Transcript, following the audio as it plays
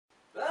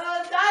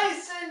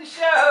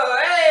Dyson Show!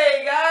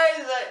 Hey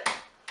guys!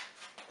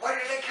 Why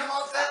did I come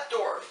out that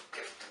door?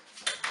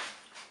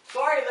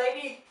 Sorry,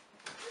 lady.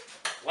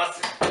 What's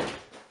it?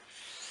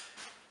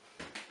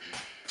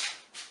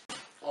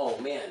 Oh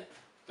man,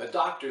 the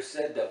doctor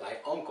said that my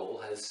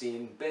uncle has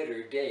seen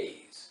better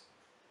days.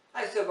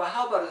 I said, well,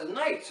 how about his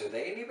nights? Are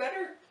they any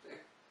better?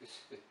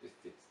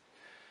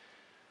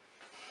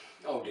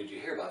 Oh, did you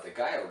hear about the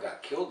guy who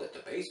got killed at the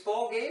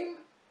baseball game?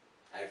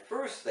 At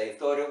first they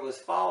thought it was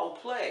foul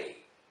play.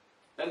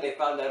 Then they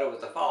found out it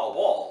was a foul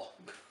ball.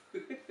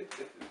 That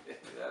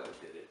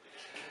did it.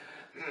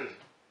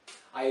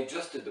 I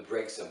adjusted the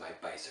brakes on my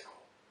bicycle.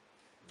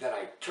 Then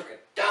I took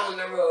it down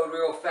the road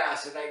real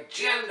fast and I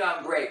jammed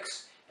on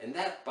brakes. And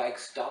that bike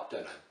stopped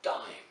on a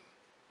dime.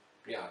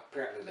 Yeah,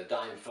 apparently the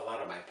dime fell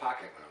out of my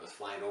pocket when I was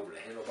flying over the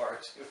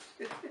handlebars.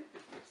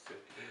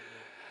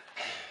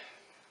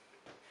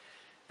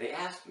 They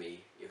asked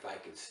me if I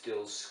could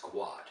still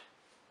squat.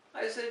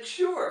 I said,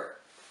 sure.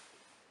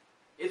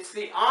 It's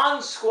the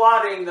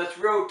on-squatting that's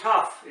real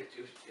tough.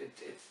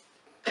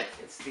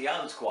 It's the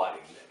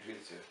on-squatting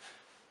that's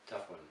a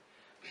tough one.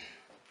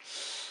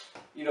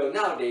 You know,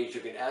 nowadays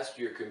you can ask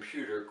your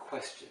computer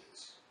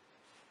questions.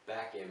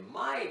 Back in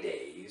my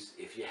days,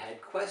 if you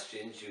had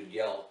questions, you'd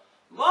yell,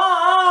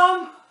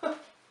 Mom!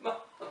 Mom!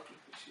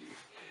 She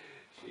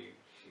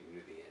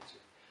knew the answer.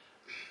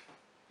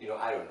 You know,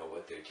 I don't know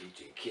what they're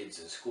teaching kids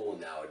in school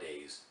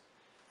nowadays.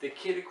 The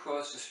kid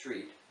across the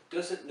street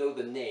doesn't know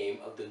the name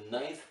of the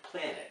 9th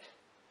planet.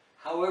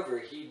 However,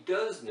 he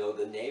does know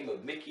the name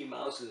of Mickey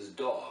Mouse's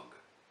dog.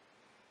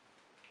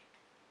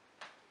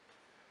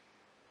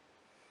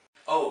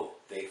 Oh,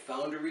 they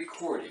found a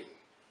recording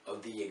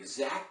of the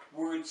exact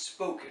words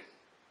spoken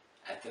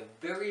at the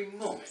very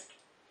moment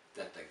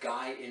that the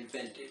guy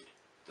invented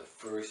the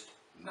first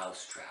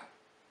mousetrap.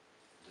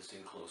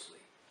 Listen closely.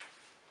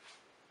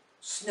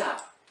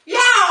 Snap.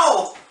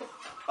 Yow!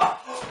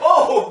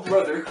 Oh,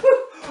 brother.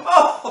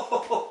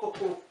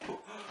 Oh!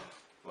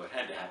 Well, it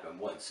had to happen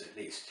once at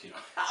least, you know.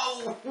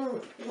 Ow!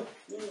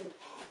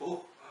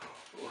 Oh.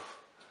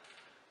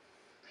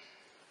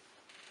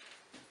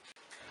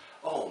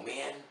 Oh,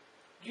 man.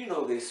 You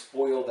know they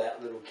spoiled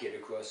that little kid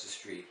across the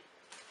street.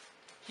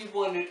 He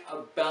wanted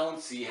a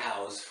bouncy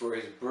house for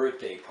his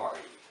birthday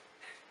party.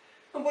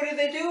 And what did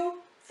they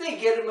do? They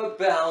get him a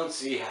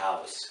bouncy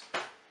house.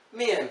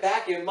 Man,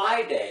 back in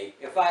my day,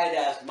 if I had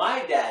asked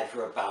my dad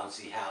for a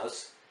bouncy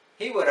house,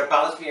 he would have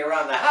bounced me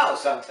around the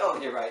house, I'm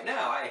telling you right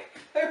now.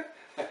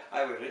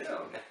 I would have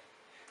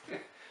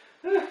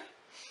known.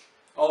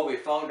 Oh, we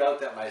found out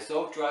that my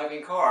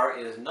self-driving car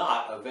is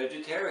not a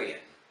vegetarian.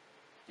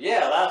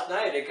 Yeah, last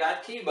night it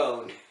got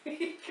T-boned.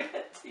 It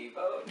got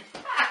T-boned.